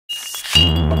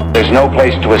is no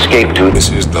place to escape to. This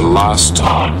is the last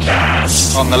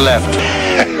podcast. On the left.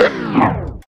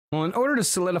 Well, in order to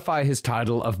solidify his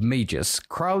title of Magus,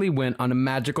 Crowley went on a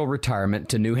magical retirement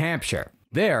to New Hampshire.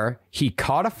 There, he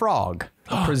caught a frog,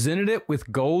 presented it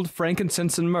with gold,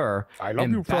 frankincense, and myrrh,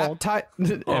 and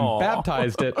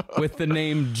baptized it with the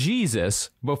name Jesus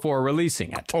before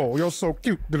releasing it. Oh, you're so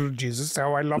cute, little Jesus.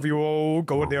 How I love you. Oh,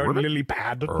 go in there and lily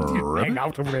pad. Hang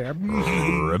out over there.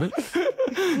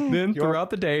 Then, throughout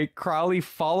the day, Crowley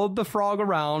followed the frog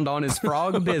around on his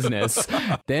frog business.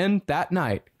 Then, that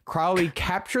night, Crowley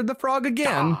captured the frog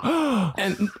again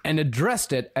and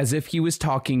addressed it as if he was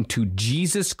talking to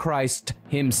Jesus Christ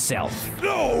himself.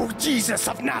 Oh, Jesus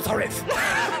of Nazareth,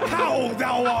 how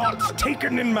thou art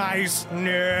taken in my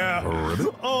snare.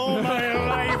 All my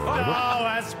life thou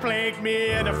hast plagued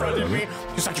me and affronted me.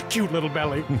 You're such a cute little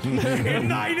belly. In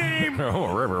thy name,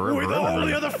 with all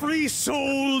the other free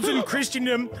souls in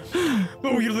Christendom.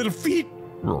 Oh, your little feet.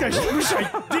 I wish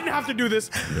I didn't have to do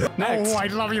this. Next. Oh, I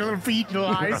love your little feet and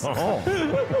little eyes.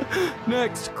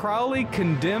 Next, Crowley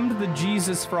condemned the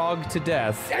Jesus frog to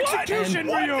death. Execution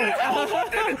for you.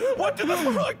 What did the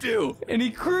frog do? And he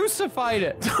crucified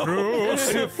it.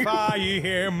 Crucify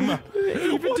him.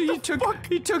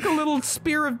 He took a little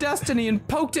spear of destiny and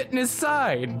poked it in his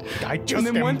side. I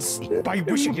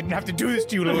wish I didn't have to do this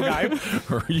to you, little guy.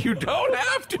 You don't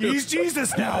have to. He's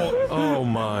Jesus now. Oh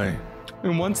my.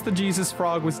 And once the Jesus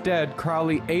frog was dead,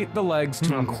 Crowley ate the legs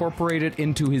to incorporate it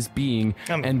into his being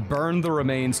and burned the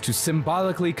remains to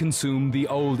symbolically consume the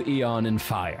old Eon in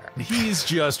fire. He's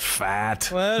just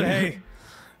fat. Well, hey,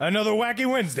 another wacky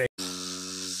Wednesday.